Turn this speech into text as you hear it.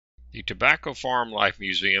The Tobacco Farm Life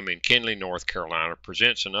Museum in Kinley, North Carolina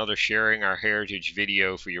presents another Sharing Our Heritage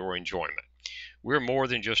video for your enjoyment. We're more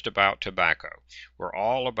than just about tobacco. We're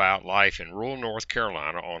all about life in rural North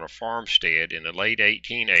Carolina on a farmstead in the late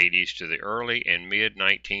 1880s to the early and mid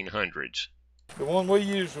 1900s. The one we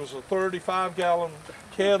used was a 35-gallon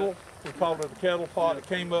kettle. We called it a kettle pot. It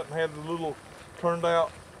came up and had the little turned out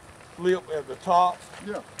lip at the top,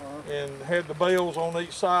 and had the bells on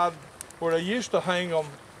each side where they used to hang them,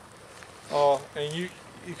 and you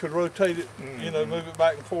could rotate it, move it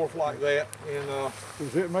back and forth like that. And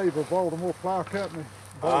was it made by Baltimore Flour Company?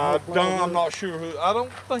 I'm not sure who. I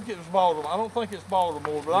don't think it was Baltimore. I don't think it's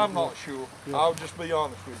Baltimore, but I'm not sure. Yeah. I'll just be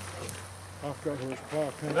honest with you. I forgot who it's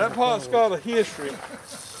Flour Company. That pot's got a history.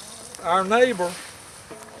 Our neighbor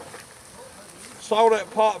saw that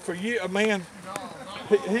pot for years. A man,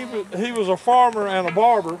 he was a farmer and a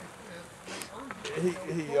barber. He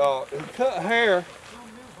cut hair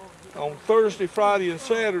on Thursday, Friday, and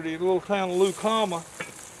Saturday in the little town of Lucama,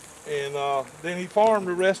 and then he farmed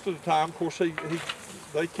the rest of the time. Of course,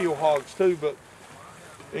 they kill hogs too, but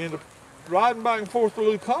riding back and forth to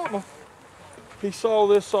Lucama, he saw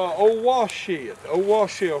this old wash shed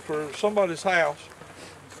for somebody's house.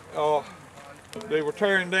 They were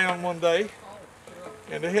tearing down one day,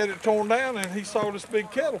 and they had it torn down, and he saw this big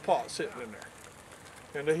kettle pot sitting in there,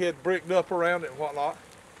 and they had bricked up around it and whatnot.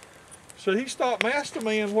 So he stopped and asked the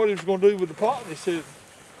man what he was going to do with the pot, and he said,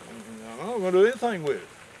 "I'm not going to do anything with it."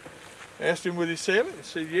 Asked him would he sell it. He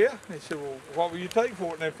said, "Yeah." He said, "Well, what will you take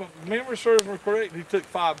for it?" And if memory serves me correct, he took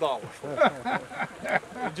 $5 for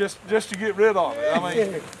it. just to get rid of it. I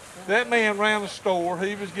mean, that man ran a store.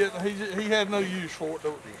 He had no use for it.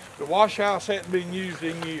 The wash house hadn't been used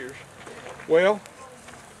in years. Well,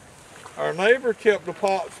 our neighbor kept the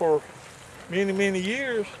pot for many, many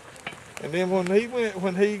years, and then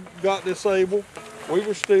when he got disabled, we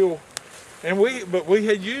were still, but we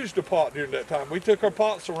had used the pot during that time. We took our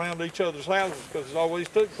pots around each other's houses because it always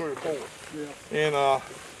took 3 or 4. Yeah. And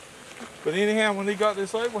but anyhow, when he got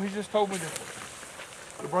disabled, he just told me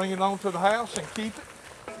to bring it on to the house and keep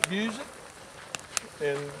it, use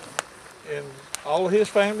it, and all of his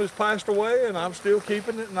family's passed away, and I'm still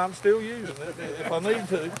keeping it and I'm still using it if I need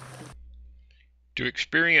to. To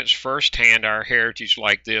experience firsthand our heritage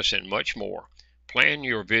like this and much more, plan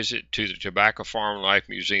your visit to the Tobacco Farm Life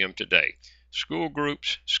Museum today. School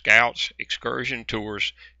groups, scouts, excursion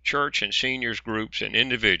tours, church and seniors groups, and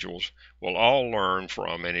individuals will all learn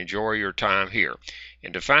from and enjoy your time here.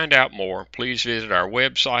 And to find out more, please visit our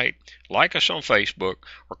website, like us on Facebook,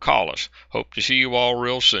 or call us. Hope to see you all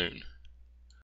real soon.